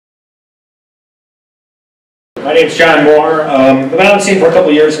My name's John Moore. I've been on the scene for a couple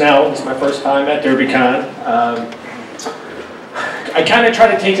of years now. This is my first time at DerbyCon. I kind of try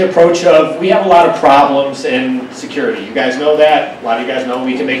to take the approach of, we have a lot of problems in security. You guys know that. A lot of you guys know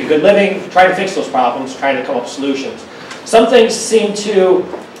we can make a good living, try to fix those problems, trying to come up with solutions. Some things seem to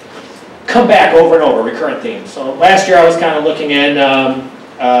come back over and over, recurrent themes. So last year I was kind of looking in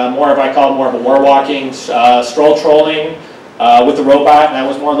I call it more of a war walking, stroll trolling with the robot, and I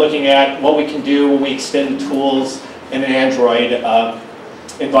was more looking at what we can do when we extend tools in an Android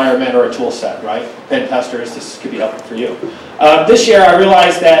environment or a tool set, right? Pen testers, this could be helpful for you. This year I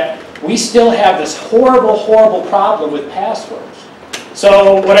realized that we still have this horrible, horrible problem with passwords.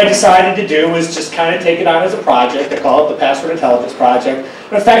 So what I decided to do was just kind of take it on as a project. I call it the Password Intelligence Project.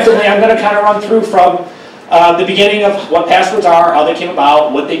 And effectively I'm going to kind of run through from the beginning of what passwords are, how they came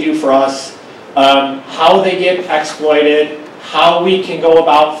about, what they do for us, how they get exploited, how we can go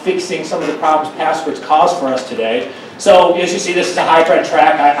about fixing some of the problems passwords cause for us today. So as you see, this is a hybrid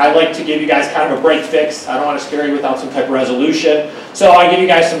track. I like to give you guys kind of a break fix. I don't want to scare you without some type of resolution. So I give you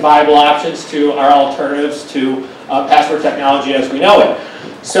guys some viable options to our alternatives to password technology as we know it.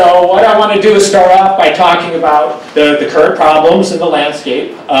 So what I want to do is start off by talking about the current problems in the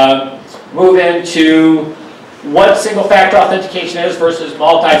landscape, move into what single-factor authentication is versus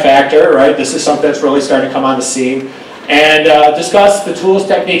multi-factor, right? This is something that's really starting to come on the scene. And discuss the tools,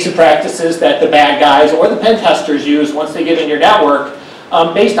 techniques, and practices that the bad guys or the pen testers use once they get in your network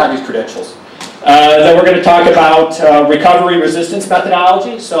based on these credentials. Then we're going to talk about recovery resistance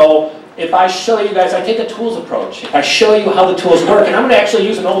methodology. So if I show you guys, I take a tools approach. If I show you how the tools work, and I'm going to actually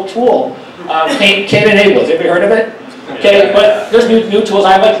use an old tool, Can't Enable. Has anybody heard of it? Okay, but there's new tools.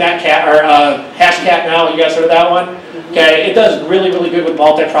 I like NetCat or Hashcat now. You guys heard of that one? Okay, it does really, really good with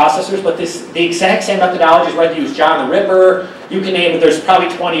multiprocessors, but the exact same methodologies, whether you use John the Ripper, you can name it, there's probably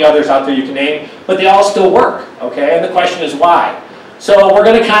 20 others out there you can name, but they all still work, okay? And the question is why? So we're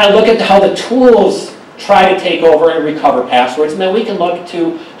going to kind of look at how the tools try to take over and recover passwords, and then we can look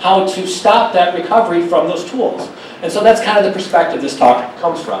to how to stop that recovery from those tools. And so that's kind of the perspective this talk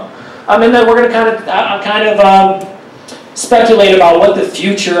comes from. And then we're going to kind of speculate about what the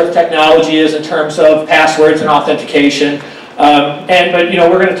future of technology is in terms of passwords and authentication. But you know,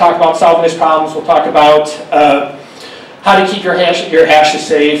 we're going to talk about solving these problems. We'll talk about how to keep your hashes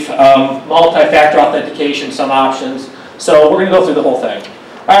safe, multi-factor authentication, some options. So we're going to go through the whole thing.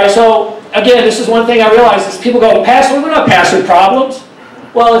 All right. So again, this is one thing I realize is people go, password, we're not password problems.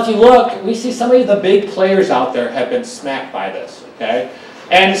 Well, if you look, we see some of the big players out there have been smacked by this. Okay.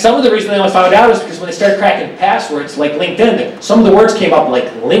 And some of the reason they only found out is because when they started cracking passwords, like LinkedIn, some of the words came up like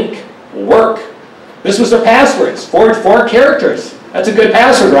link, work. This was their passwords, four characters. That's a good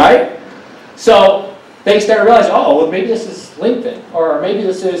password, right? So they started realizing, oh, well, maybe this is LinkedIn, or maybe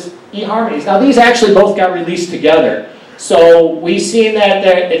this is eHarmonies. Now, these actually both got released together. So we've seen that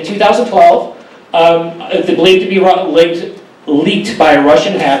in 2012, they believed to be leaked by a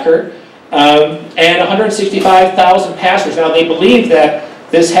Russian hacker, and 165,000 passwords. Now, they believe that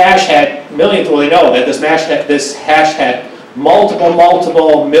this hash had millions, well, they know that this hash had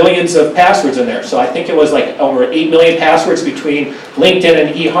multiple millions of passwords in there. So I think it was like over 8 million passwords between LinkedIn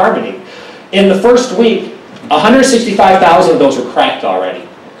and eHarmony. In the first week, 165,000 of those were cracked already.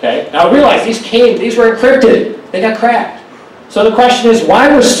 Okay? Now realize these were encrypted. They got cracked. So the question is,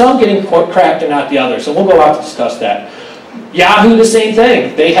 why were some getting cracked and not the others? So we'll go out to discuss that. Yahoo, the same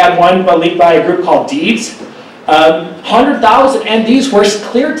thing. They had one leaked by a group called Deeds. 100,000, and these were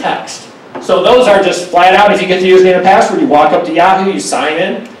clear text. So those are just flat out, if you get the username and password, you walk up to Yahoo, you sign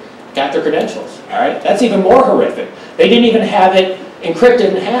in, got their credentials. All right, that's even more horrific. They didn't even have it encrypted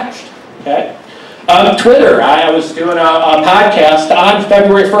and hashed. Okay. Twitter, I was doing a podcast on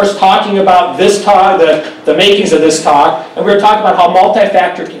February 1st talking about this talk, the makings of this talk, and we were talking about how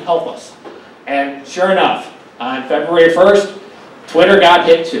multi-factor can help us. And sure enough, on February 1st, Twitter got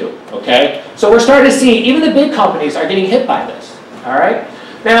hit too, okay? So we're starting to see, even the big companies are getting hit by this, all right?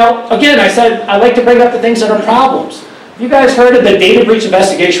 Now, again, I said I like to bring up the things that are problems. You guys heard of the data breach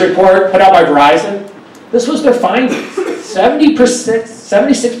investigation report put out by Verizon? This was their findings.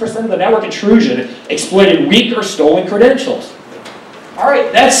 76% of the network intrusion exploited weak or stolen credentials. All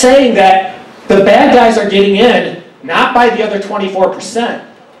right, that's saying that the bad guys are getting in, not by the other 24%,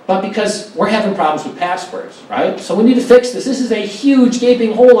 but because we're having problems with passwords, right? So we need to fix this. This is a huge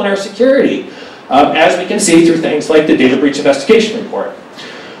gaping hole in our security, as we can see through things like the data breach investigation report.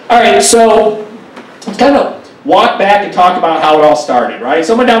 All right, so let's kind of walk back and talk about how it all started, right?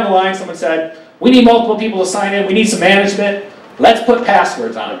 Someone down the line, someone said, we need multiple people to sign in, we need some management, let's put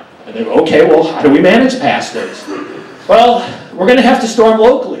passwords on them. And then, okay, well, how do we manage passwords? Well, we're going to have to store them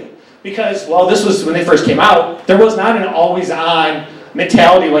locally. Because, well, this was when they first came out, there was not an always-on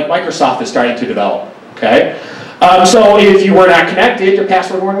mentality like Microsoft is starting to develop, okay? So if you were not connected, your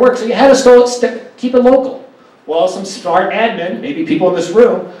password wouldn't work, so you had to still keep it local. Well, some smart admin, maybe people in this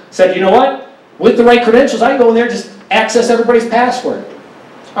room, said, you know what? With the right credentials, I can go in there and just access everybody's password.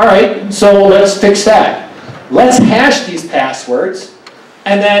 All right, so let's fix that. Let's hash these passwords,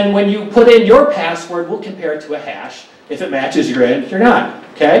 and then when you put in your password, we'll compare it to a hash. If it matches, you're in. If you're not,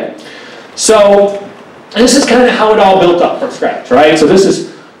 okay? So this is kind of how it all built up from scratch, right? So this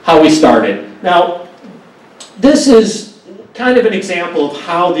is how we started. Now, this is kind of an example of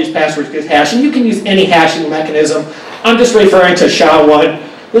how these passwords get hashed, and you can use any hashing mechanism. I'm just referring to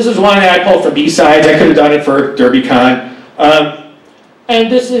SHA-1. This is one that I pulled from B-Sides. I could have done it for DerbyCon.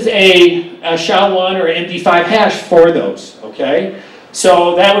 And this is a SHA-1 or MD5 hash for those, okay?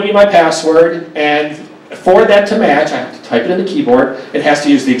 So that would be my password, and for that to match, I have to type it in the keyboard. It has to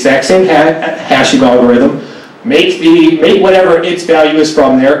use the exact same hashing algorithm, make whatever its value is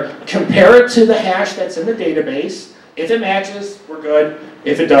from there, compare it to the hash that's in the database. If it matches, we're good.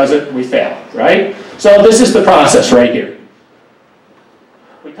 If it doesn't, we fail, right? So this is the process right here.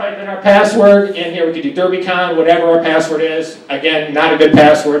 We type in our password. In here we can do DerbyCon, whatever our password is. Again, not a good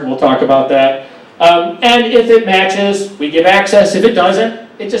password. We'll talk about that. And if it matches, we give access. If it doesn't,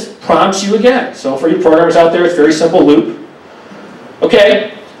 it just prompts you again. So for you programmers out there, it's a very simple loop.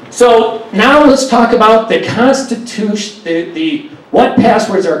 Okay, so now let's talk about the constitution, what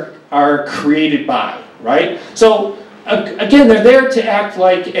passwords are created by, right? So again, they're there to act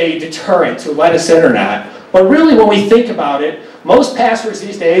like a deterrent to let us in or not. But really, when we think about it, most passwords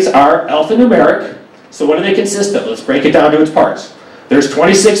these days are alphanumeric. So what do they consist of? Let's break it down to its parts. There's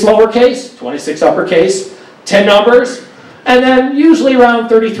 26 lowercase, 26 uppercase, 10 numbers, and then usually around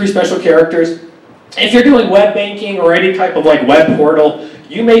 33 special characters. If you're doing web banking or any type of like web portal,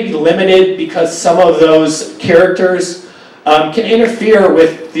 you may be limited because some of those characters can interfere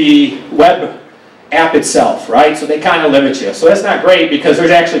with the web app itself, right? So they kind of limit you. So that's not great because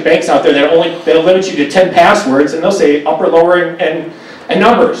there's actually banks out there that'll limit you to 10 passwords, and they'll say upper, lower, and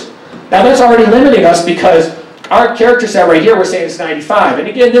numbers. Now that's already limiting us because our character set right here, we're saying it's 95. And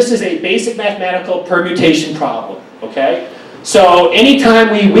again, this is a basic mathematical permutation problem, okay? So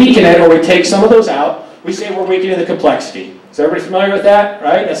anytime we weaken it or we take some of those out, we say we're weakening the complexity. Is everybody familiar with that,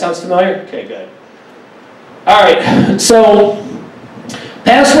 right? That sounds familiar? Okay, good. All right, so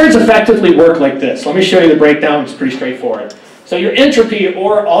passwords effectively work like this. Let me show you the breakdown. It's pretty straightforward. So your entropy,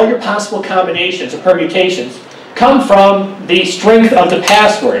 or all your possible combinations or permutations, come from the strength of the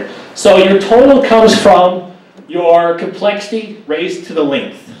password. So your total comes from your complexity raised to the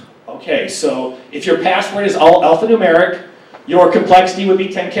length. Okay, so if your password is all alphanumeric, your complexity would be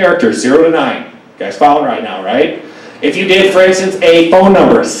 10 characters, 0 to 9. You guys following right now, right? If you did, for instance, a phone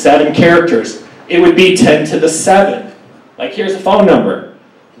number, 7 characters, it would be 10 to the 7. Like here's a phone number.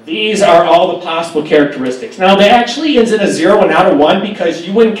 These are all the possible characteristics. Now that actually ends in a 0 and not a 1 because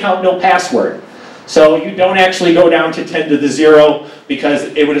you wouldn't count no password. So you don't actually go down to 10 to the 0 because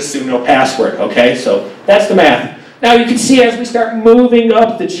it would assume no password, okay? So that's the math. Now you can see as we start moving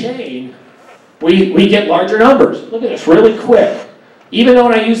up the chain, we get larger numbers. Look at this, really quick. Even though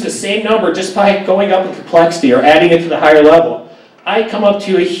when I use the same number just by going up in complexity or adding it to the higher level, I come up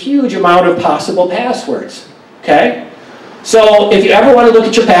to a huge amount of possible passwords, okay? So if you ever want to look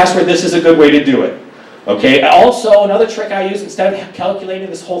at your password, this is a good way to do it, okay? Also, another trick I use, instead of calculating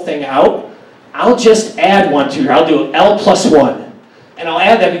this whole thing out, I'll just add 1 to here. I'll do L plus 1. And I'll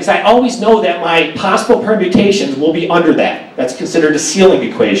add that because I always know that my possible permutations will be under that. That's considered a ceiling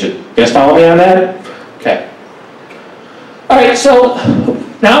equation. You guys follow me on that? Okay. All right, so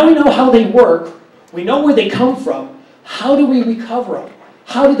now we know how they work. We know where they come from. How do we recover them?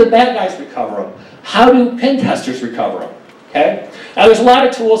 How do the bad guys recover them? How do pen testers recover them? Okay? Now there's a lot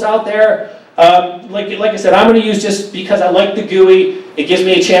of tools out there. Like I said, I'm going to use, just because I like the GUI, it gives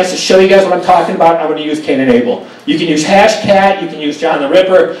me a chance to show you guys what I'm talking about, I'm going to use Cain and Abel. You can use Hashcat, you can use John the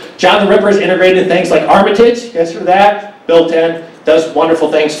Ripper. John the Ripper is integrated in things like Armitage, you guys heard that? Built in, does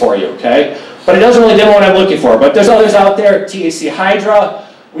wonderful things for you, okay? But it doesn't really demo what I'm looking for. But there's others out there, TAC Hydra.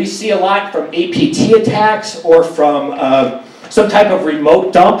 We see a lot from APT attacks or from some type of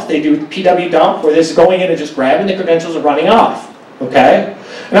remote dump. They do PW dump, where this is going in and just grabbing the credentials and running off, okay?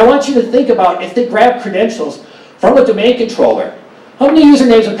 And I want you to think about, if they grab credentials from a domain controller, how many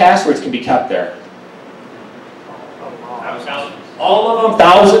usernames and passwords can be kept there? All of them,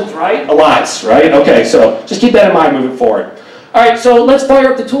 thousands, right? A lot, right? Okay, so just keep that in mind moving forward. All right, so let's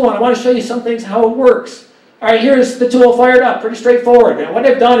fire up the tool, and I want to show you some things, how it works. All right, here's the tool fired up, pretty straightforward. And what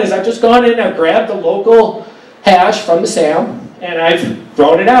I've done is I've just gone in and I've grabbed the local hash from the SAM, and I've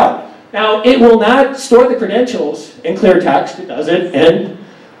thrown it out. Now, it will not store the credentials in clear text. It does it in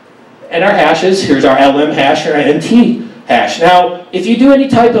our hashes. Here's our LM hash and our NT hash. Now, if you do any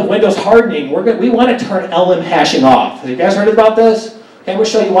type of Windows hardening, we want to turn LM hashing off. Have you guys heard about this? Okay, I'm going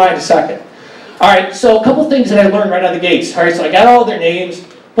to show you why in a second. All right, so a couple things that I learned right out of the gates. All right, so I got all their names,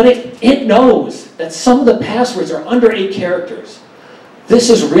 but it knows that some of the passwords are under 8 characters. This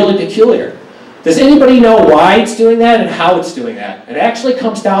is really peculiar. Does anybody know why it's doing that and how it's doing that? It actually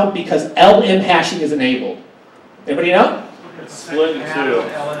comes down because LM hashing is enabled. Anybody know? It's split in 2.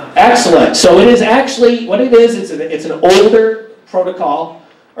 Excellent. So it is actually, what it is, it's an older protocol,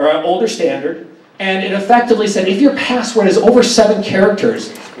 or an older standard, and it effectively said if your password is over 7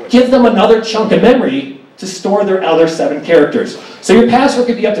 characters, give them another chunk of memory to store their other 7 characters. So your password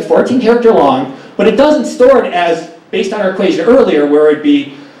could be up to 14 character long, but it doesn't store it as, based on our equation earlier, where it'd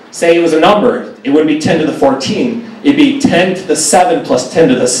be, say it was a number, it wouldn't be 10 to the 14, it'd be 10 to the 7 plus 10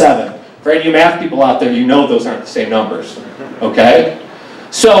 to the 7. For any of you math people out there, you know those aren't the same numbers, okay?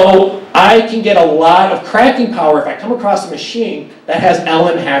 So I can get a lot of cracking power if I come across a machine that has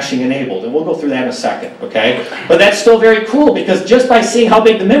LM hashing enabled, and we'll go through that in a second, okay? But that's still very cool because just by seeing how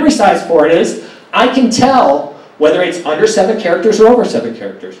big the memory size for it is, I can tell whether it's under 7 characters or over 7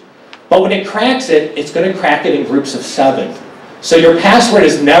 characters. But when it cracks it, it's going to crack it in groups of 7. So your password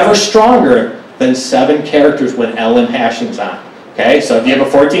is never stronger than 7 characters when LM hashing is on. Okay, so if you have a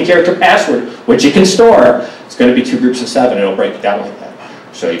 14-character password, which you can store, it's going to be 2 groups of 7. It'll break it down like that.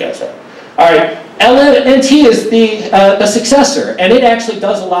 I'll show you guys that. All right, LMNT is the successor, and it actually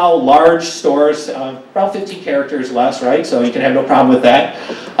does allow large stores, about 50 characters less, right? So you can have no problem with that.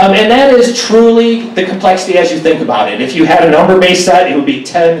 And that is truly the complexity as you think about it. If you had a number-based set, it would be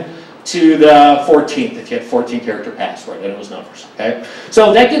 10 to the 14th if you had 14-character password, and it was numbers, okay?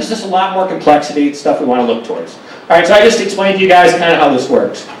 So that gives us a lot more complexity, stuff we want to look towards. All right, so I just explained to you guys kind of how this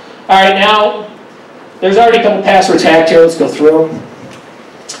works. All right, now, there's already a couple passwords hacked here. Let's go through them.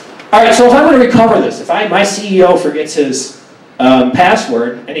 All right, so if I want to recover this, if my CEO forgets his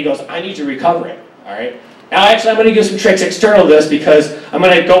password, and he goes, I need to recover it, all right? Now, actually, I'm going to give some tricks external to this because I'm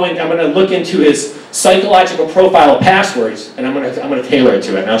going to look into his psychological profile of passwords, and I'm going to tailor it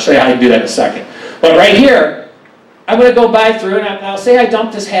to it, and I'll show you how to do that in a second. But right here, I'm going to go by through, and I'll say I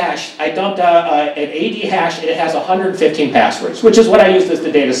dumped this hash. I dumped an AD hash, and it has 115 passwords, which is what I used as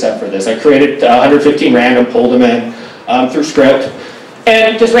the data set for this. I created 115 random, pulled them in through script,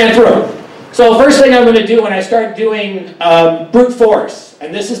 and just ran through them. So the first thing I'm going to do when I start doing brute force,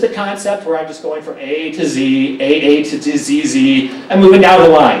 and this is the concept where I'm just going from A to Z, AA to ZZ, and moving down the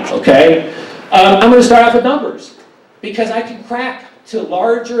line, okay? I'm going to start off with numbers, because I can crack to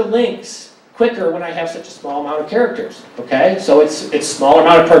larger links quicker when I have such a small amount of characters, okay? So it's smaller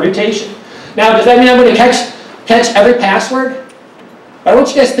amount of permutation. Now, does that mean I'm going to catch every password? I want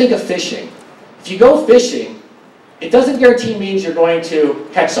you guys to think of phishing. If you go phishing, it doesn't guarantee means you're going to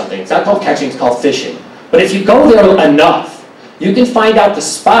catch something. It's not called catching, it's called phishing. But if you go there enough, you can find out the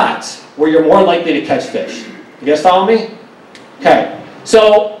spots where you're more likely to catch fish. You guys follow me? Okay.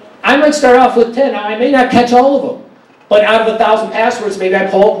 So I might start off with 10. Now, I may not catch all of them. But out of 1,000 passwords, maybe I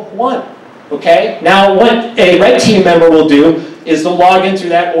pull 1. Okay? Now, what a red team member will do is they'll log in through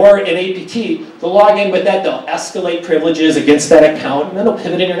that, or an APT, they'll log in with that, they'll escalate privileges against that account, and then they'll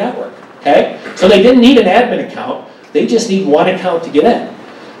pivot in your network. Okay? So they didn't need an admin account. They just need 1 account to get in.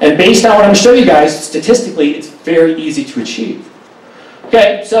 And based on what I'm going to show you guys, statistically, it's very easy to achieve.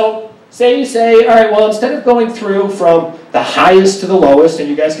 Okay, so say you say, all right, well, instead of going through from the highest to the lowest, and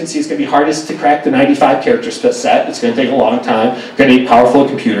you guys can see it's going to be hardest to crack the 95-character set. It's going to take a long time. Going to need powerful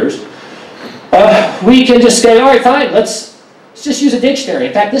computers. We can just say, all right, fine, let's just use a dictionary.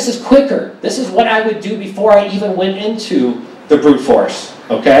 In fact, this is quicker. This is what I would do before I even went into the brute force,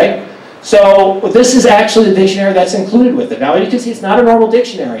 okay? So this is actually the dictionary that's included with it. Now you can see it's not a normal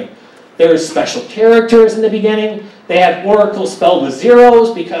dictionary. There's special characters in the beginning. They have Oracle spelled with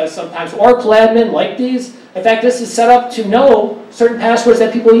zeros because sometimes Oracle admin like these. In fact, this is set up to know certain passwords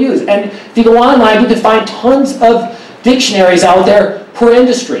that people use. And if you go online, you can find tons of dictionaries out there per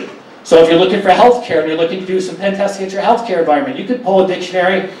industry. So if you're looking for healthcare and you're looking to do some pen testing at your healthcare environment, you could pull a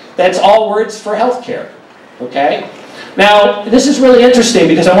dictionary that's all words for healthcare. Okay? Now, this is really interesting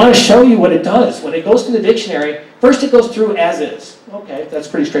because I want to show you what it does. When it goes through the dictionary, first it goes through as is. Okay, that's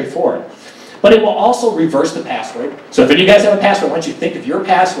pretty straightforward. But it will also reverse the password. So if any of you guys have a password, I want you to think of your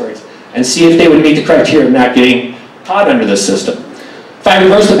passwords and see if they would meet the criteria of not getting caught under this system. If I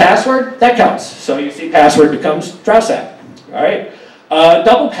reverse the password, that counts. So you see password becomes Drowsat. All right?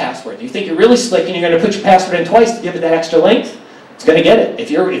 Double password. You think you're really slick and you're going to put your password in twice to give it that extra length? It's going to get it. If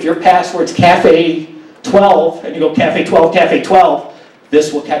your password's Cafe 12 and you go Cafe 12, Cafe 12,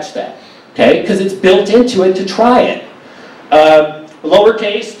 this will catch that, okay? Because it's built into it to try it.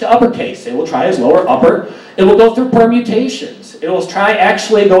 Lowercase to uppercase, it will try as lower, upper. It will go through permutations. It will try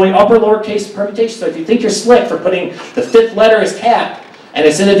actually going upper, lowercase permutation. So if you think you're slick for putting the 5th letter as cat, and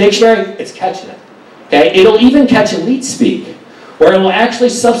it's in a dictionary, it's catching it. Okay? It'll even catch elite speak, where it will actually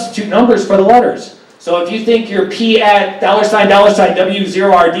substitute numbers for the letters. So if you think your P at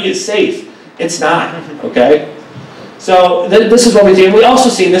 $$W0RD is safe, it's not. Okay? So this is what we do. And we also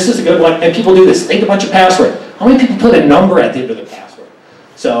see, this is a good one, and people do this, think a bunch of password. How many people put a number at the end of their password?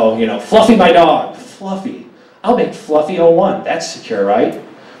 So, you know, Fluffy my dog, Fluffy. I'll make Fluffy01, that's secure, right?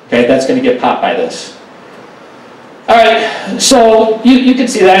 Okay, that's going to get popped by this. All right, so you can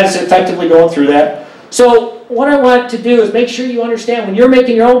see that it's effectively going through that. So what I want to do is make sure you understand when you're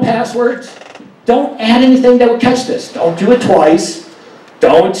making your own passwords, don't add anything that would catch this. Don't do it twice.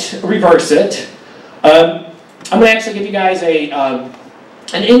 Don't reverse it. I'm going to actually give you guys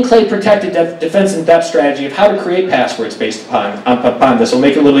an in-clay protected defense in depth strategy of how to create passwords based upon this. It'll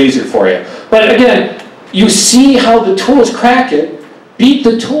make it a little easier for you. But again, you see how the tools crack it, beat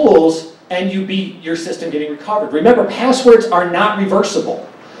the tools, and you beat your system getting recovered. Remember, passwords are not reversible.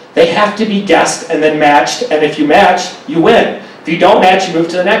 They have to be guessed and then matched, and if you match, you win. If you don't match, you move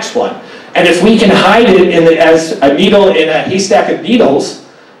to the next one. And if we can hide it as a needle in a haystack of needles,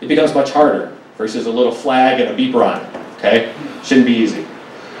 it becomes much harder versus a little flag and a beeper on it, okay? Shouldn't be easy.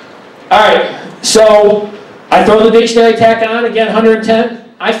 All right, so I throw the dictionary tag on, again, 110.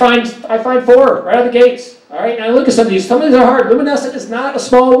 I find 4 right out of the gates. All right, now look at some of these. Some of these are hard. Luminescent is not a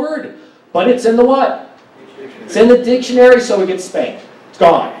small word, but it's in the what? It's in the dictionary, so it gets spanked. It's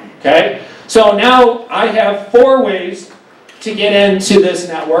gone, okay? So now I have 4 ways to get into this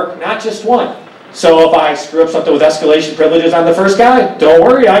network, not just one. So if I screw up something with escalation privileges on the first guy, don't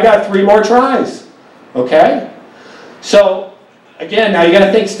worry, I got 3 more tries, okay? So again, now you got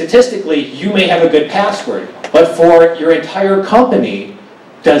to think statistically, you may have a good password, but for your entire company,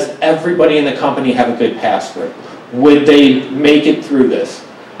 does everybody in the company have a good password? Would they make it through this?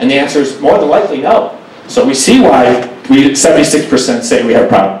 And the answer is more than likely no. So we see why 76% say we have a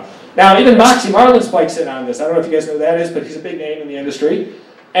problem. Now even Moxie Marlin spikes in on this. I don't know if you guys know who that is, but he's a big name in the industry.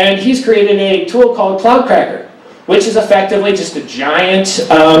 And he's created a tool called Cloud Cracker, which is effectively just a giant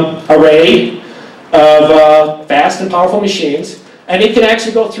array of fast and powerful machines. And it can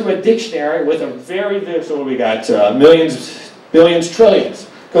actually go through a dictionary with a so what we got, millions, billions, trillions.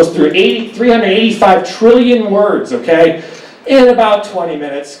 Goes through 385 trillion words, okay, in about 20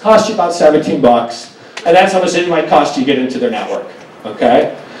 minutes. Costs you about 17 bucks. And that's how much it might cost you to get into their network,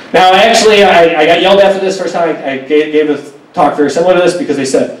 okay? Now, actually, I got yelled at for this first time. I gave a talk very similar to this because they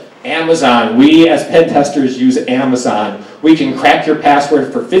said, Amazon, we as pen testers use Amazon. We can crack your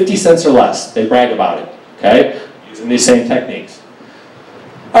password for 50 cents or less. They brag about it, okay, using these same techniques.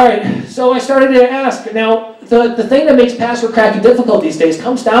 All right, so I started to ask, now, the thing that makes password cracking difficult these days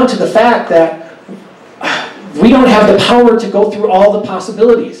comes down to the fact that we don't have the power to go through all the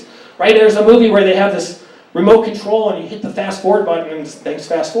possibilities, right? There's a movie where they have this remote control and you hit the fast forward button and things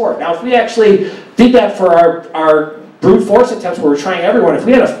fast forward. Now, if we actually did that for our brute force attempts where we're trying everyone, if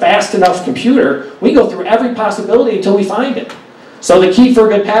we had a fast enough computer, we go through every possibility until we find it. So the key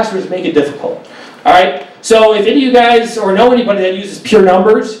for a good password is make it difficult. All right, so if any of you guys or know anybody that uses pure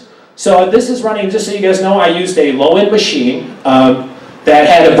numbers, so this is running, just so you guys know, I used a low-end machine that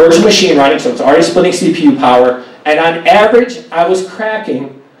had a virtual machine running, so it's already splitting CPU power, and on average, I was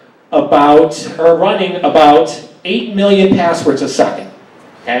cracking running about 8 million passwords a second.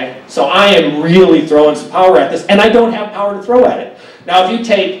 Okay, so I am really throwing some power at this, and I don't have power to throw at it. Now, if you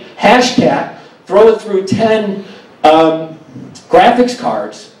take Hashcat, throw it through 10 graphics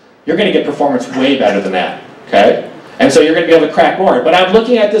cards, you're going to get performance way better than that. Okay, and so you're going to be able to crack more. But I'm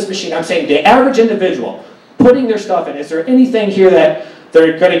looking at this machine. I'm saying the average individual putting their stuff in. Is there anything here that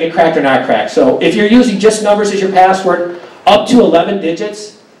they're going to get cracked or not cracked? So if you're using just numbers as your password, up to 11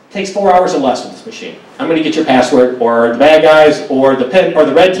 digits. Takes 4 hours or less with this machine. I'm going to get your password, or the bad guys, or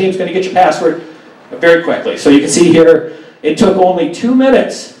the red team's going to get your password very quickly. So you can see here, it took only 2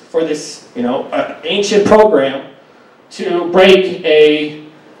 minutes for this, ancient program to break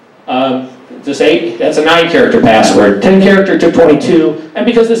that's a 9-character password. 10-character took 22, and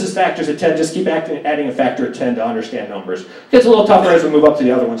because this is factors of 10, just keep adding a factor of 10 to understand numbers. It gets a little tougher as we move up to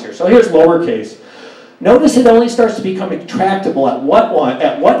the other ones here. So here's lowercase. Notice it only starts to become tractable at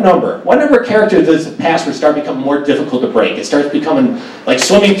what number? What number of characters does the password start becoming more difficult to break? It starts becoming like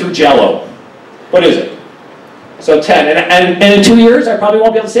swimming through jello. What is it? So 10. And in 2 years, I probably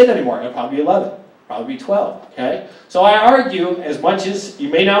won't be able to say that anymore. It'll probably be 11. Probably be 12. Okay? So I argue, as much as you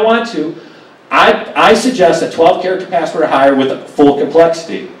may not want to, I suggest a 12-character password or higher with full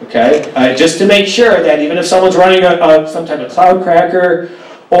complexity, okay? Just to make sure that even if someone's running some type of cloud cracker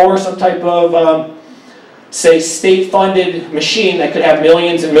or some type of, say, state-funded machine that could have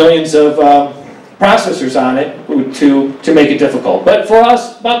millions and millions of processors on it to make it difficult. But for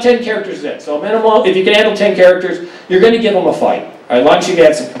us, about 10 characters is it. So minimal, if you can handle 10 characters, you're going to give them a fight. All right, as long as you can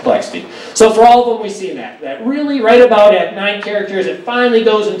add some complexity. So for all of them, we see that really right about at 9 characters, it finally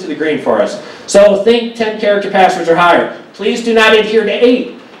goes into the green for us. So think 10 character passwords or higher. Please do not adhere to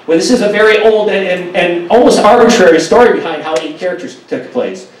 8. Well, this is a very old and almost arbitrary story behind how 8 characters took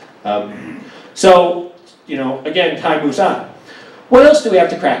place. So, you know, again, time moves on. What else do we have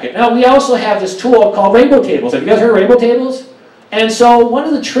to crack it? Now, we also have this tool called rainbow tables. Have you guys heard of rainbow tables? And so one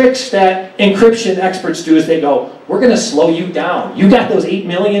of the tricks that encryption experts do is they go, we're going to slow you down. You got those 8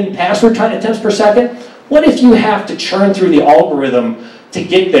 million password attempts per second? What if you have to churn through the algorithm to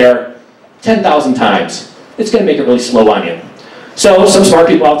get there 10,000 times? It's going to make it really slow on you. So some smart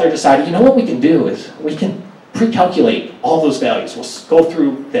people out there decided, you know what we can do is we can pre-calculate all those values. We'll go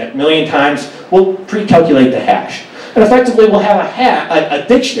through that 1,000,000 times. We'll pre-calculate the hash. And effectively, we'll have a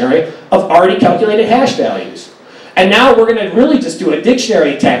dictionary of already calculated hash values. And now we're going to really just do a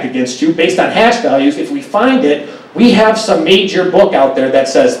dictionary attack against you based on hash values. If we find it, we have some major book out there that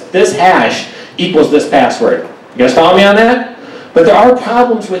says this hash equals this password. You guys follow me on that? But there are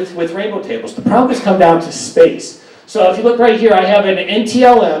problems with rainbow tables. The problems come down to space. So if you look right here, I have an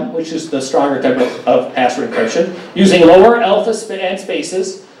NTLM, which is the stronger type of password encryption, using lower alpha and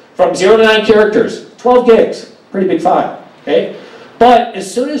spaces from 0 to 9 characters, 12 gigs. Pretty big file, okay? But as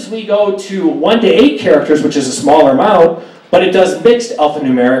soon as we go to 1 to 8 characters, which is a smaller amount, but it does mixed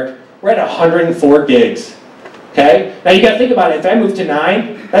alphanumeric, we're at 104 gigs, okay? Now you gotta think about it. If I move to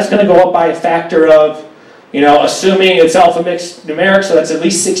 9, that's gonna go up by a factor of, you know, assuming it's alpha mixed numeric, so that's at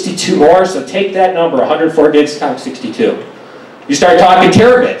least 62 more, so take that number, 104 gigs times 62. You start talking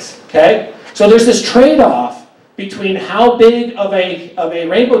terabits, okay? So there's this trade-off between how big of a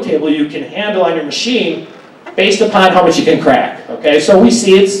rainbow table you can handle on your machine based upon how much you can crack, okay? So we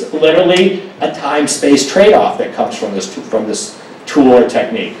see it's literally a time-space trade-off that comes from this tool or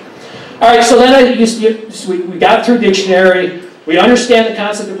technique. All right, so then we got through dictionary, we understand the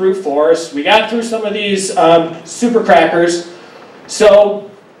concept of brute force, we got through some of these super crackers. So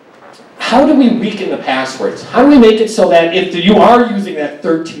how do we weaken the passwords? How do we make it so that if you are using that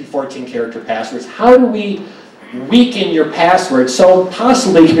 13, 14 character passwords, how do we weaken your password so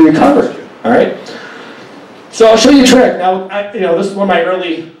possibly it can be recovered, all right? So I'll show you a trick. Now, this is one of my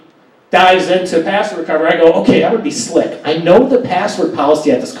early dives into password recovery. I go, okay, I'm going to be slick. I know the password policy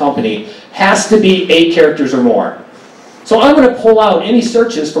at this company has to be 8 characters or more. So I'm going to pull out any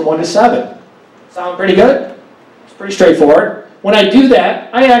searches from 1 to 7. Sound pretty good? It's pretty straightforward. When I do that,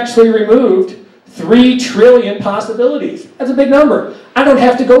 I actually removed 3 trillion possibilities. That's a big number. I don't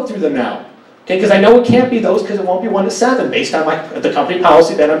have to go through them now. Okay, because I know it can't be those because it won't be 1 to 7 based on the company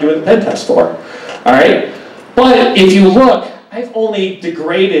policy that I'm doing the pen test for. All right? But if you look, I've only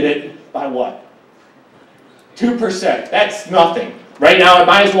degraded it by what? 2%. That's nothing. Right now, it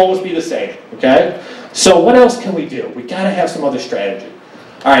might as well almost be the same. Okay? So what else can we do? We've got to have some other strategy.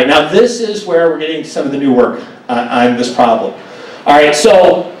 All right, now this is where we're getting some of the new work on this problem. All right,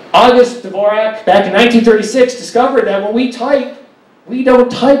 so August Dvorak, back in 1936, discovered that when we type, we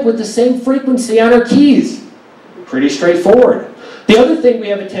don't type with the same frequency on our keys. Pretty straightforward. The other thing we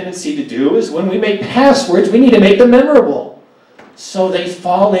have a tendency to do is when we make passwords, we need to make them memorable. So they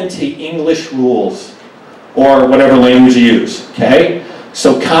fall into English rules or whatever language you use, okay?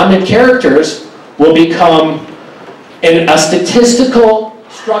 So common characters will become in a statistical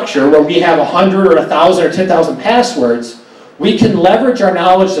structure where we have 100 or 1,000 or 10,000 passwords. We can leverage our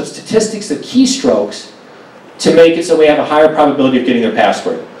knowledge of statistics of keystrokes to make it so we have a higher probability of getting their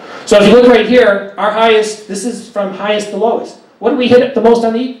password. So if you look right here, our highest, this is from highest to lowest. What do we hit the most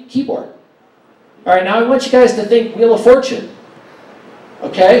on the keyboard? All right, now I want you guys to think Wheel of Fortune.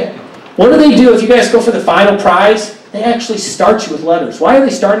 Okay? What do they do if you guys go for the final prize? They actually start you with letters. Why are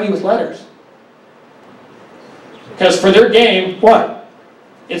they starting you with letters? Because for their game, what?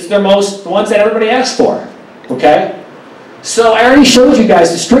 It's the ones that everybody asks for. Okay? So I already showed you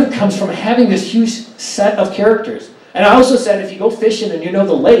guys the strength comes from having this huge set of characters. And I also said if you go fishing and you know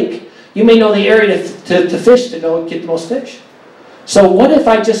the lake, you may know the area to fish to get the most fish. So what if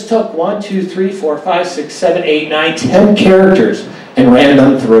I just took 1, 2, 3, 4, 5, 6, 7, 8, 9, 10 characters and ran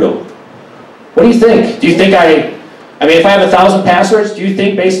them through? What do you think? Do you think I mean, if I have 1,000 passwords, do you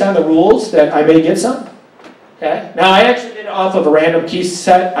think based on the rules that I may get some? Okay. Now I actually did it off of a random key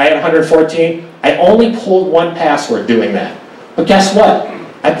set. I had 114. I only pulled 1 password doing that. But guess what?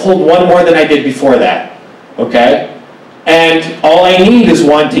 I pulled one more than I did before that, okay? And all I need is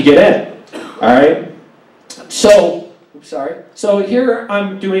one to get in, all right? So, oops, sorry. So here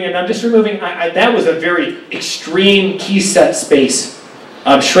I'm doing, and I'm just removing, that was a very extreme key set space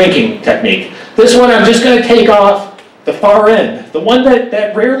shrinking technique. This one I'm just going to take off the far end, the one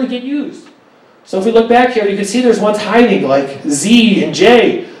that rarely get used. So if we look back here, you can see there's ones hiding like Z and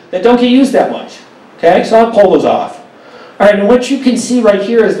J that don't get used that much, okay? So I'll pull those off. All right, and what you can see right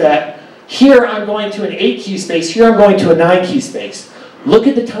here is that here I'm going to an 8 key space, here I'm going to a 9 key space. Look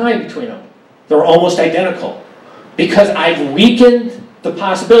at the time between them. They're almost identical because I've weakened the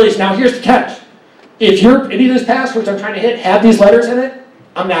possibilities. Now here's the catch. If any of those passwords I'm trying to hit have these letters in it,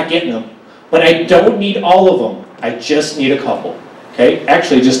 I'm not getting them. But I don't need all of them. I just need a couple, okay?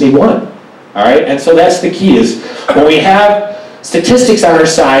 Actually, I just need one, all right? And so that's the key is when we have statistics on our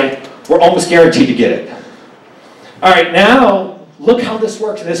side, we're almost guaranteed to get it. All right, now look how this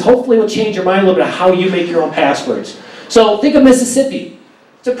works. And this hopefully will change your mind a little bit of how you make your own passwords. So think of Mississippi.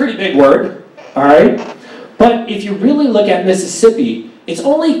 It's a pretty big word, all right? But if you really look at Mississippi, it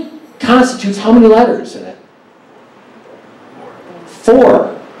only constitutes how many letters in it?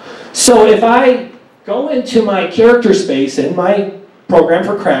 4. So if I go into my character space in my program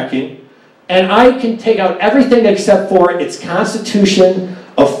for cracking, and I can take out everything except for its constitution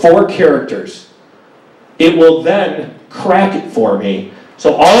of 4 characters, it will then crack it for me.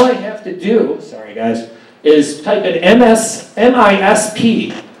 So all I have to do, sorry guys, is type in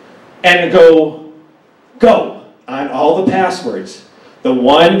MISP and go on all the passwords. The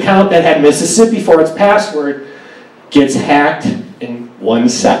one count that had Mississippi for its password gets hacked in 1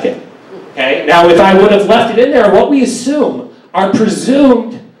 second. Okay? Now if I would have left it in there, what we assume, our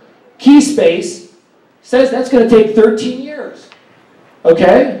presumed key space, says that's going to take 13 years.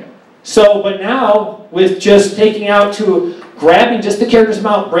 Okay? So, but now, with just grabbing just the characters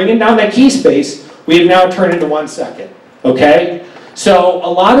amount, bringing down that key space, we have now turned into 1 second. Okay? So, a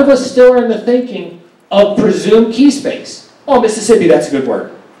lot of us still are in the thinking of presumed key space. Oh, Mississippi, that's a good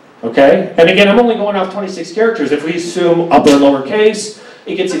word. Okay? And again, I'm only going off 26 characters. If we assume upper and lower case,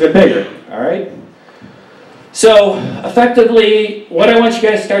 it gets even bigger. All right? So, effectively, what I want you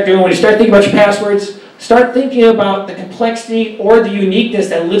guys to start doing when you start thinking about your passwords, start thinking about the complexity or the uniqueness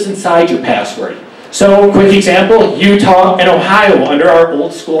that lives inside your password. So, quick example, Utah and Ohio, under our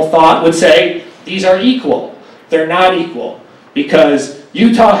old school thought, would say, these are equal. They're not equal, because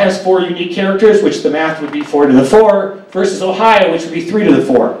Utah has 4 unique characters, which the math would be 4 to the 4, versus Ohio, which would be 3 to the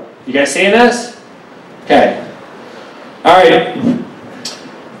 4. You guys seeing this? Okay. All right.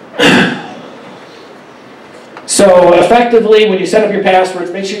 So effectively, when you set up your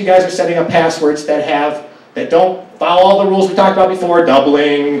passwords, make sure you guys are setting up passwords that don't follow all the rules we talked about before,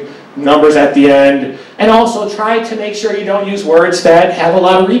 doubling, numbers at the end, and also try to make sure you don't use words that have a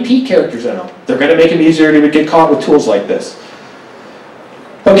lot of repeat characters in them. They're going to make it easier to get caught with tools like this.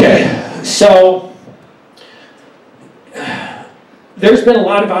 Okay, so there's been a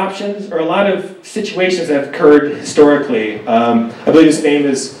lot of options, or a lot of situations that have occurred historically. I believe his name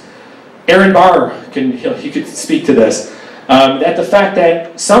is Aaron Barr, he could speak to this, that the fact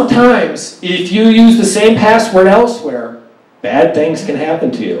that sometimes if you use the same password elsewhere, bad things can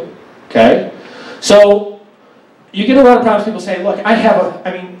happen to you, okay? So you get a lot of problems, people say, look,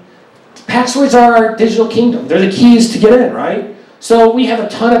 passwords are our digital kingdom. They're the keys to get in, right? So we have a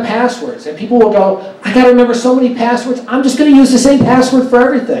ton of passwords, and people will go, I gotta remember so many passwords, I'm just gonna use the same password for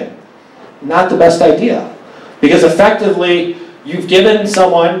everything. Not the best idea, because effectively, you've given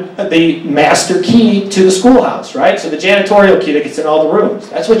someone the master key to the schoolhouse, right? So the janitorial key that gets in all the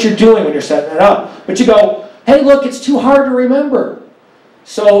rooms. That's what you're doing when you're setting it up. But you go, hey, look, it's too hard to remember.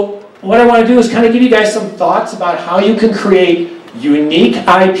 So what I want to do is kind of give you guys some thoughts about how you can create unique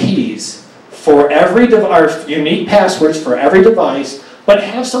IPs for every device, unique passwords for every device, but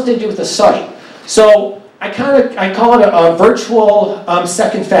have something to do with the site. So I call it a virtual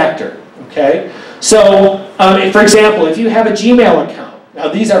second factor, okay? So, for example, if you have a Gmail account, now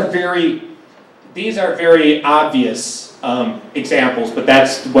these are very obvious examples, but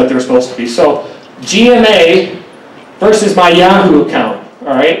that's what they're supposed to be. So, GMA versus my Yahoo account, all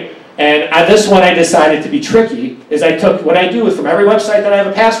right? And this one I decided to be tricky, is what I do is from every website that I have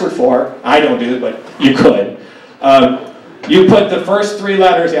a password for, I don't do it, but you could, you put the first 3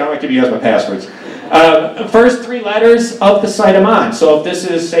 letters, I don't like to give you guys my passwords, first 3 letters of the site I'm on. So if this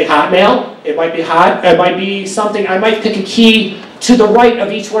is, say, Hotmail, it might be hot. It might be something, I might pick a key to the right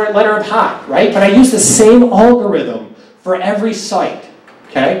of each letter of hot, right? But I use the same algorithm for every site,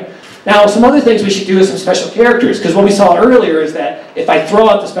 okay? Now, some other things we should do is some special characters, because what we saw earlier is that if I throw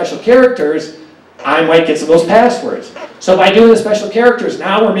out the special characters, I might get some of those passwords. So by doing the special characters,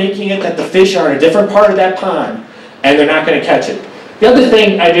 now we're making it that the fish are in a different part of that pond, and they're not going to catch it. The other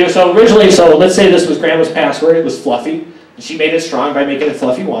thing I do, so originally, so let's say this was Grandma's password, it was Fluffy, and she made it strong by making it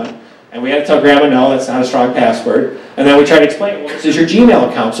Fluffy1, and we had to tell Grandma, no, that's not a strong password, and then we tried to explain, well, this is your Gmail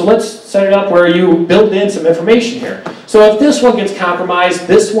account, so let's set it up where you build in some information here. So if this one gets compromised,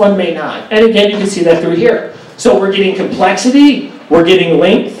 this one may not. And again, you can see that through here. So we're getting complexity, we're getting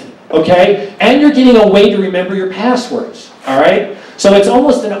length, okay, and you're getting a way to remember your passwords, all right? So it's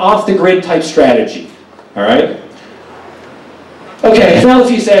almost an off-the-grid type strategy, all right? Okay, now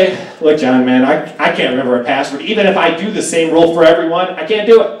if you say, look, John, man, I can't remember a password. Even if I do the same rule for everyone, I can't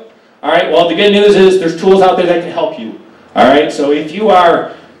do it. All right, well, the good news is there's tools out there that can help you. All right, so if you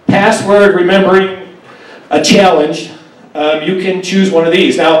are password remembering a challenge, you can choose one of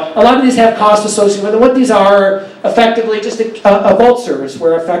these. Now, a lot of these have costs associated with them. What these are effectively just a vault service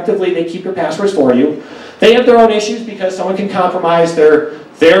where effectively they keep your passwords for you. They have their own issues because someone can compromise their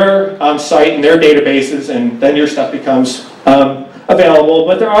site and their databases, and then your stuff becomes available.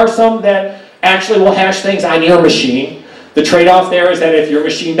 But there are some that actually will hash things on your machine. The trade-off there is that if your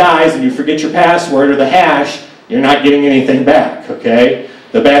machine dies and you forget your password or the hash, you're not getting anything back, okay?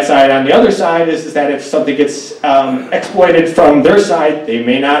 The bad side on the other side is that if something gets exploited from their side, they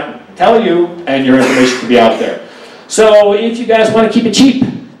may not tell you, and your information could be out there. So if you guys want to keep it cheap,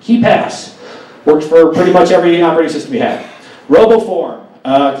 KeyPass. Works for pretty much every operating system you have. RoboForm,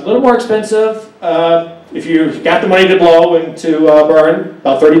 a little more expensive. If you've got the money to blow and to burn,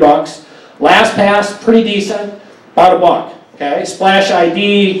 about 30 bucks. LastPass, pretty decent, about $1. Okay, Splash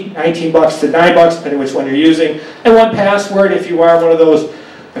ID, 19 bucks to 9 bucks, depending which one you're using. And 1Password, if you are one of those,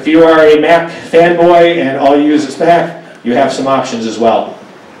 if you are a Mac fanboy and all you use is Mac, you have some options as well.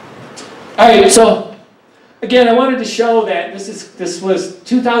 All right, so again, I wanted to show that this was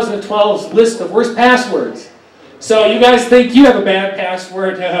 2012's list of worst passwords. So you guys think you have a bad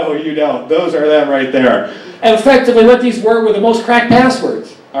password? No, you don't. Those are them right there. And effectively what these were the most cracked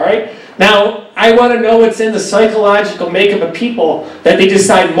passwords. All right? Now, I want to know what's in the psychological makeup of people that they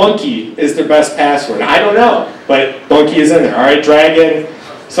decide monkey is their best password. I don't know, but monkey is in there. All right? Dragon,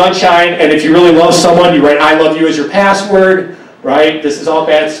 sunshine, and if you really love someone, you write I love you as your password, right? This is all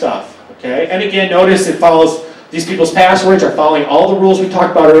bad stuff. Okay? And again, notice it follows, these people's passwords are following all the rules we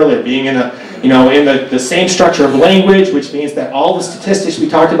talked about earlier, being in a in the same structure of language, which means that all the statistics we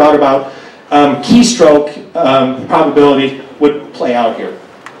talked about keystroke probability would play out here.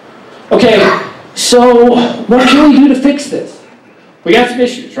 Okay, so what can we do to fix this? We got some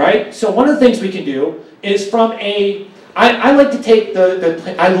issues, right? So one of the things we can do is from I like to take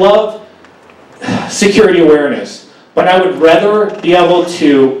I love security awareness, but I would rather be able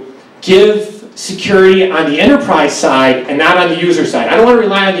to give security on the enterprise side and not on the user side. I don't want to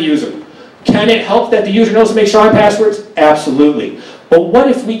rely on the user. Can it help that the user knows to make strong passwords? Absolutely. But what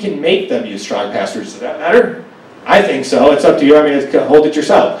if we can make them use strong passwords? Does that matter? I think so. It's up to you. I mean, hold it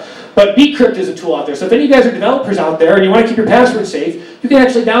yourself. But Bcrypt is a tool out there. So if any of you guys are developers out there and you want to keep your password safe, you can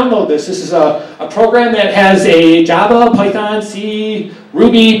actually download this. This is a program that has a Java, Python, C,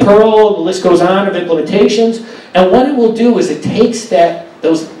 Ruby, Perl, the list goes on of implementations. And what it will do is it takes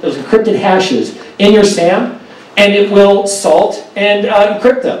those encrypted hashes in your SAM and it will salt and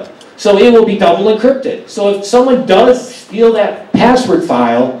encrypt them. So it will be double encrypted. So if someone does steal that password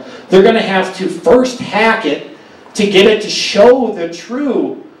file, they're going to have to first hack it to get it to show the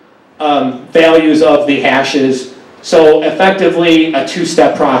true values of the hashes. So effectively a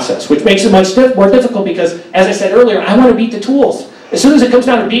two-step process, which makes it much more difficult because, as I said earlier, I want to beat the tools. As soon as it comes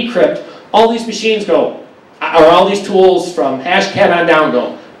down to Bcrypt, all these machines go, or all these tools from Hashcat on down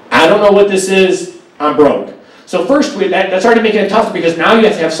go, I don't know what this is, I'm broke. So first, that's already making it tougher because now you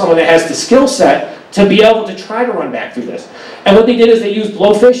have to have someone that has the skill set to be able to try to run back through this. And what they did is they used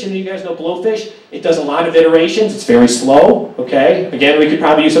Blowfish, and you guys know Blowfish. It does a lot of iterations. It's very slow, okay? Again, we could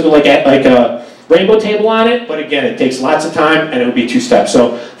probably use something like a rainbow table on it, but again, it takes lots of time, and it would be 2 steps.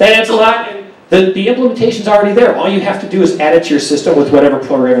 So that adds a lot, and the implementation's already there. All you have to do is add it to your system with whatever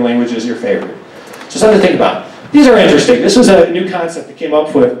programming language is your favorite. So something to think about. These are interesting. This was a new concept that came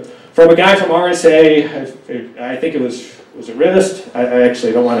up with from a guy from RSA. I think it was it Rivist? I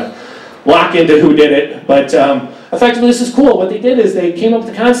actually don't want to lock into who did it, but effectively this is cool. What they did is they came up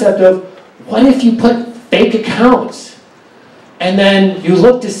with the concept of, what if you put fake accounts and then you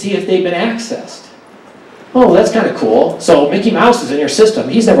look to see if they've been accessed? Oh, that's kind of cool. So Mickey Mouse is in your system.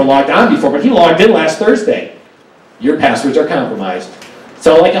 He's never logged on before, but he logged in last Thursday. Your passwords are compromised.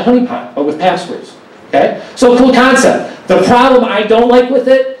 So like a honeypot, but with passwords. Okay? So cool concept. The problem I don't like with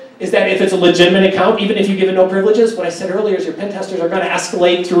it is that if it's a legitimate account, even if you give it no privileges, what I said earlier is your pen testers are going to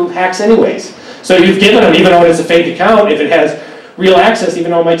escalate through hacks anyways. So you've given them, even though it's a fake account, if it has real access,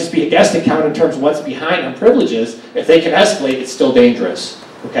 even though it might just be a guest account in terms of what's behind on privileges, if they can escalate, it's still dangerous.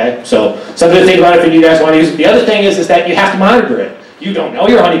 Okay, so something to think about if you guys want to use it. The other thing is that you have to monitor it. You don't know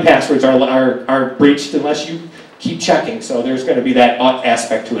your honey passwords are breached unless you keep checking. So there's going to be that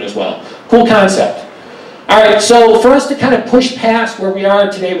aspect to it as well. Cool concept. All right, so for us to kind of push past where we are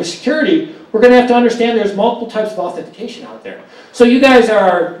today with security, we're going to have to understand there's multiple types of authentication out there. So you guys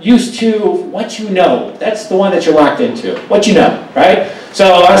are used to what you know. That's the one that you're locked into. What you know, right?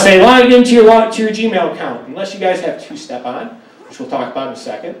 So I say log into your Gmail account. Unless you guys have two-step on, which we'll talk about in a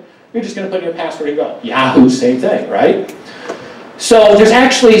second, you're just going to put in your password and go. Yahoo, same thing, right? So there's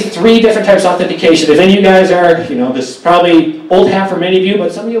actually 3 different types of authentication. If any of you guys are, this is probably old hat for many of you,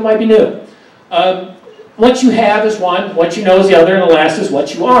 but some of you might be new. What you have is one, what you know is the other, and the last is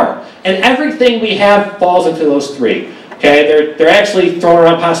what you are. And everything we have falls into those 3. Okay, they're actually throwing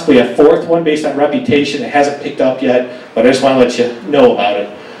around possibly a 4th one based on reputation. It hasn't picked up yet, but I just want to let you know about it.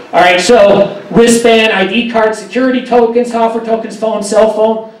 All right, so wristband, ID card, security tokens, software tokens, phone, cell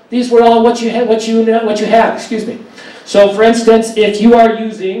phone. These were all what you have. Excuse me. So, for instance, if you are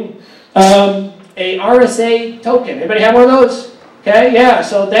using a RSA token, anybody have one of those? Okay, yeah.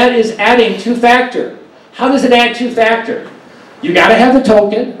 So that is adding 2-factor. How does it add 2-factor? You got to have the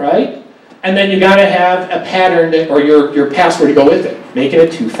token, right? And then you got to have a pattern or your password to go with it, making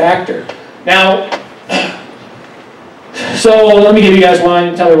it 2-factor. Now, so let me give you guys one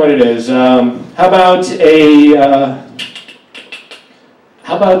and tell me what it is. How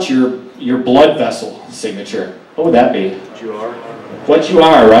about your blood vessel signature? What would that be? What you are. What you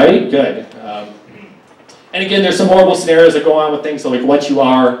are, right? Good. And again, there's some horrible scenarios that go on with things like what you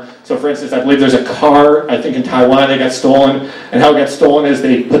are. So for instance, I believe there's a car, I think in Taiwan, that got stolen. And how it got stolen is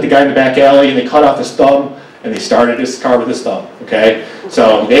they put the guy in the back alley and they cut off his thumb and they started his car with his thumb, okay?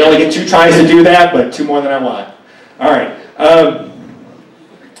 So they only get 2 tries to do that, but 2 more than I want. All right.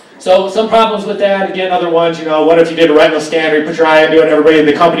 So some problems with that. Again, other ones, what if you did a retinal scan or you put your eye into it, everybody in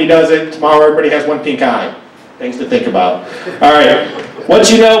the company does it, tomorrow everybody has one pink eye. Things to think about. All right.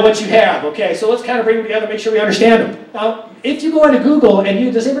 What you know, what you have. Okay, so let's kind of bring them together, make sure we understand them. Now, if you go into Google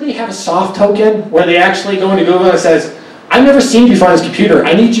and does anybody have a soft token where they actually go into Google and it says, I've never seen you before on this computer.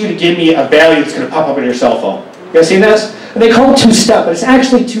 I need you to give me a value that's going to pop up on your cell phone. You guys seen this? And they call it 2-step, but it's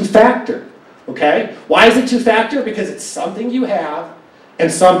actually 2-factor. Okay? Why is it 2-factor? Because it's something you have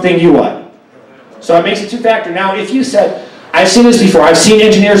and something you what? So it makes it 2-factor. Now, if you said, I've seen this before, I've seen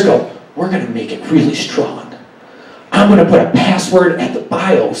engineers go, we're going to make it really strong. I'm going to put a password at the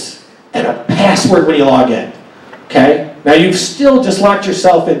BIOS and a password when you log in. Okay? Now you've still just locked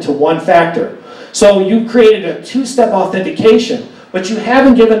yourself into 1-factor. So you created a 2-step authentication, but you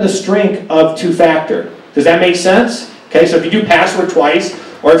haven't given the strength of 2-factor. Does that make sense? Okay, so if you do password twice,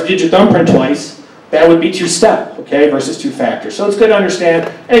 or if you did your thumbprint twice, that would be 2-step, okay, versus 2-factor. So it's good to understand.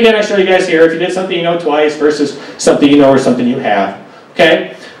 And again, I show you guys here, if you did something you know twice versus something you know or something you have.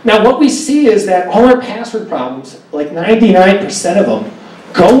 Okay? Now what we see is that all our password problems, like 99% of them,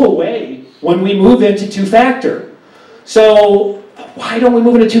 go away when we move into 2-factor. So why don't we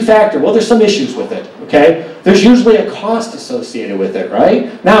move into 2-factor? Well, there's some issues with it, okay? There's usually a cost associated with it,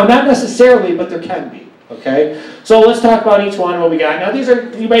 right? Now, not necessarily, but there can be, okay? So let's talk about each one, what we got. Now,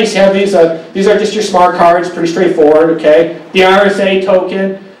 you may have these are just your smart cards, pretty straightforward, okay? The RSA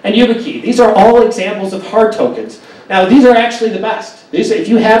token and YubiKey. These are all examples of hard tokens. Now, these are actually the best. If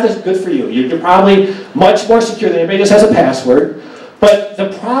you have this, good for you. You're probably much more secure than anybody just has a password. But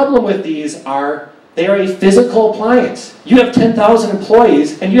the problem with these are they are a physical appliance. You have 10,000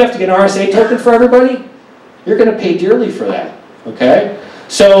 employees and you have to get an RSA token for everybody. You're going to pay dearly for that. Okay?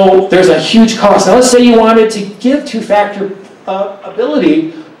 So there's a huge cost. Now, let's say you wanted to give 2-factor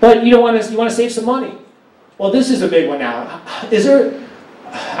ability, but you want to save some money. Well, this is a big one now.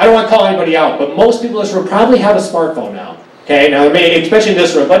 I don't want to call anybody out, but most people in this room probably have a smartphone now. Okay, now especially in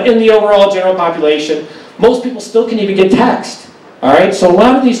this room, but in the overall general population, most people still can even get text. All right, so a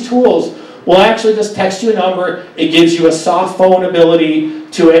lot of these tools will actually just text you a number. It gives you a soft phone ability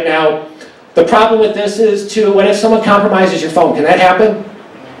to it. Now, the problem with this is too, what if someone compromises your phone? Can that happen?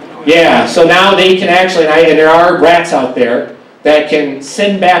 Yeah, so now they can actually, and there are rats out there that can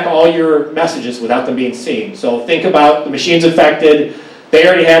send back all your messages without them being seen. So think about the machine's affected. They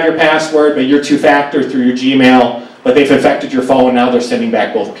already have your password, but you're 2-factor through your Gmail, but they've affected your phone, now they're sending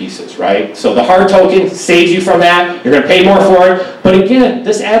back both pieces, right? So the hard token saves you from that. You're going to pay more for it. But again,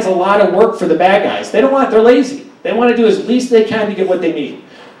 this adds a lot of work for the bad guys. They're lazy. They want to do as least they can to get what they need.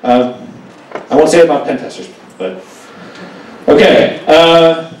 I won't say it about pen testers, but okay.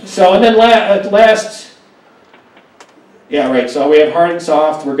 So So, and then last, yeah, right, so we have hard and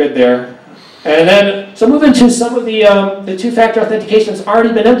soft, we're good there. And then, so moving to some of the two-factor authentication that's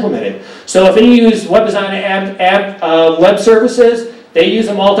already been implemented. So if you use web design web services, they use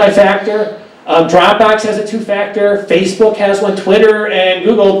a multi-factor. Dropbox has a two-factor, Facebook has one, Twitter and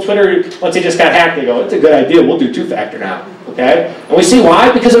Google. Twitter, once they just got hacked, they go, it's a good idea, we'll do two-factor now, okay? And we see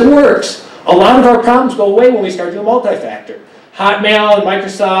why, because it works. A lot of our problems go away when we start doing multi-factor. Hotmail and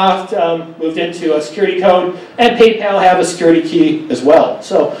Microsoft moved into a security code, and PayPal have a security key as well.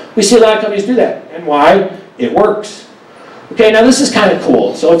 So we see a lot of companies do that. And why? It works. Okay, now this is kind of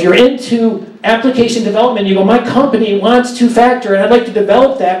cool. So if you're into application development, you go, my company wants two-factor, and I'd like to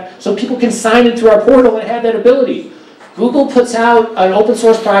develop that so people can sign into our portal and have that ability. Google puts out an open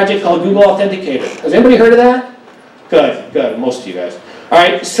source project called Google Authenticator. Has anybody heard of that? Good, good, most of you guys. All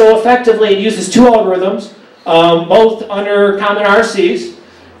right, so effectively it uses two algorithms, both under common RCs,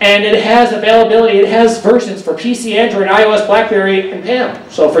 and it has availability, it has versions for PC, Android, iOS, BlackBerry, and PAM.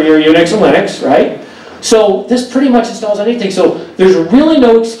 So for your Unix and Linux, right? So this pretty much installs anything. So there's really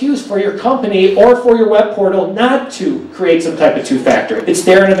no excuse for your company or for your web portal not to create some type of two-factor. It's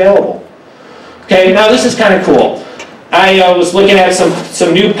there and available. Okay, now this is kind of cool. I was looking at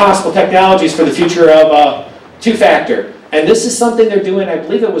some new possible technologies for the future of two-factor. And this is something they're doing, I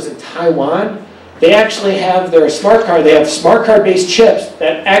believe it was in Taiwan. They actually have their smart card, they have smart card based chips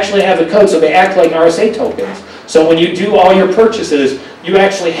that actually have the code, so they act like RSA tokens. So when you do all your purchases, you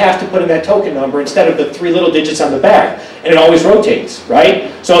actually have to put in that token number instead of the 3 little digits on the back. And it always rotates,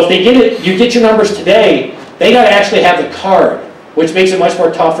 right? So if they get it, you get your numbers today, they got to actually have the card, which makes it much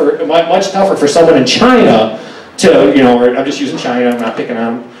tougher for someone in China to, you know, or I'm just using China, I'm not picking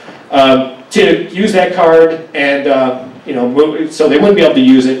on them, to use that card and, you know, so they wouldn't be able to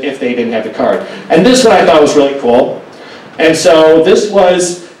use it if they didn't have the card. And this one I thought was really cool. And so this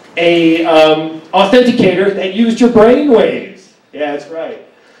was a authenticator that used your brain waves. Yeah, that's right.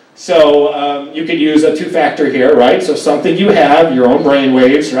 So you could use a two-factor here, right? So something you have, your own brain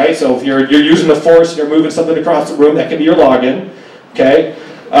waves, right? So if you're using the force and you're moving something across the room, that can be your login, okay?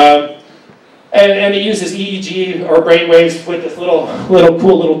 And it uses EEG or brain waves with this little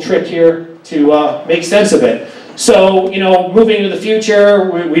cool little trick here to make sense of it. So, you know, moving into the future,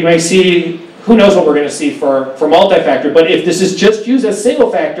 we may see, who knows what we're going to see for multi-factor, but if this is just used as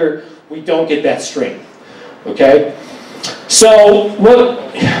single factor, we don't get that strength, okay? So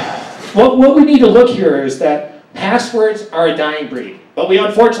what we need to look here is that passwords are a dying breed, but we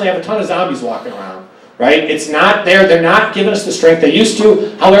unfortunately have a ton of zombies walking around, right? It's not there, they're not giving us the strength they used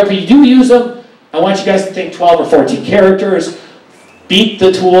to. However, you do use them. I want you guys to think 12 or 14 characters, beat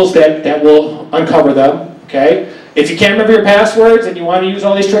the tools that will uncover them. Okay? If you can't remember your passwords and you want to use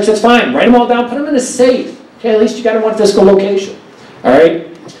all these tricks, that's fine. Write them all down, put them in a safe. Okay, at least you got them in one physical location. All right?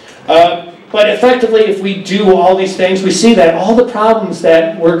 But effectively, if we do all these things, we see that all the problems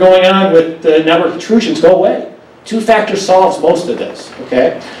that were going on with the network intrusions go away. Two-factor solves most of this.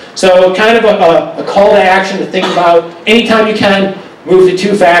 Okay? So kind of a call to action to think about anytime you can, move to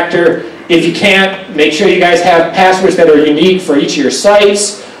two-factor. If you can't, make sure you guys have passwords that are unique for each of your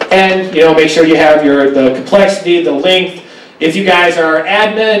sites. And, you know, make sure you have the complexity, the length. If you guys are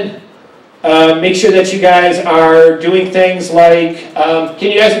admin, make sure that you guys are doing things like,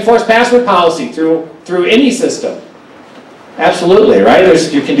 can you guys enforce password policy through any system? Absolutely, right?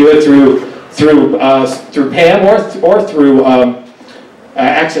 You can do it through PAM or through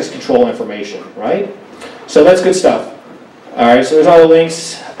access control information, right? So that's good stuff. All right, so there's all the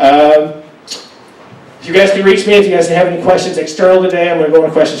links. You guys can reach me if you guys have any questions external today. I'm going to go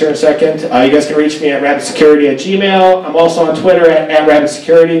into questions here in a second. You guys can reach me at rabbitsecurity@gmail. I'm also on Twitter at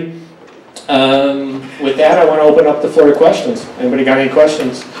rabbitsecurity. With that, I want to open up the floor to questions. Anybody got any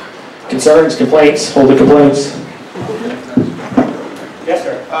questions? Concerns, complaints? Hold the complaints. Yes,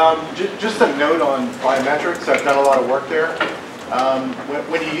 sir. Just a note on biometrics. I've done a lot of work there.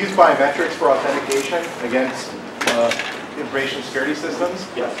 When you use biometrics for authentication against information security systems,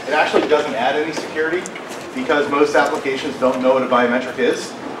 yes, it actually doesn't add any security because most applications don't know what a biometric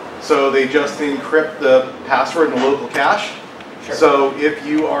is. So they just encrypt the password in the local cache. Sure. So if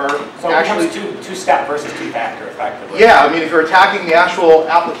you are actually two-step versus two-factor effectively. Yeah, I mean if you're attacking the actual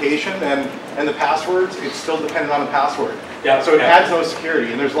application and the passwords, it's still dependent on the password. Yeah. So it adds no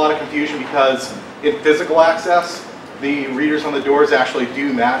security, and there's a lot of confusion because in physical access, the readers on the doors actually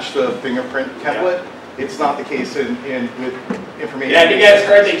do match the fingerprint template. Yeah. It's not the case with information. Yeah, you guys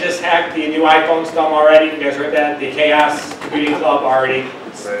heard they just hacked the new iPhone stuff already. You guys heard that? The Chaos Computing Club already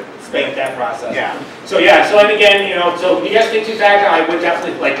spanked that process. Yeah. So and again, you know, so you guys think two-factor, I would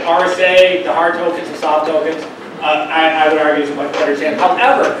definitely, like RSA, the hard tokens, the soft tokens, I would argue it's a much better chance.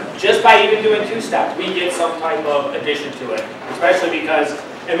 However, just by even doing 2 steps, we get some type of addition to it. Especially because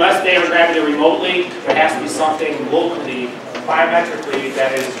unless they are grabbing it remotely, there has to be something locally, biometrically,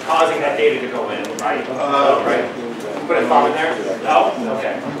 that is causing that data to go in, right? Right. Put a thumb in there? No?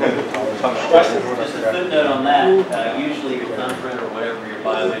 Okay. Question? Just a footnote on that. Usually your thumbprint or whatever your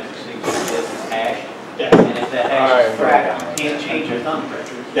biometric signature is hashed. Yeah. And if that hash is cracked, you can't change your thumbprint.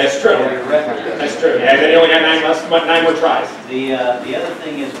 That's true. Or your record. That's true. Yeah, they only got 9 more tries. The other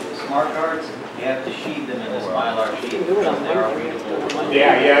thing is with the smart cards, you have to sheet them in this Mylar sheet because they are readable.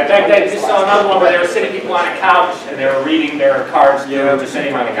 Yeah. In fact, I just saw another one where they were sitting people on a couch and they were reading their cards through, just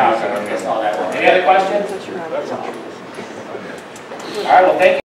sitting on the couch. I don't think I saw that one. Any other questions? All right, well, thank you.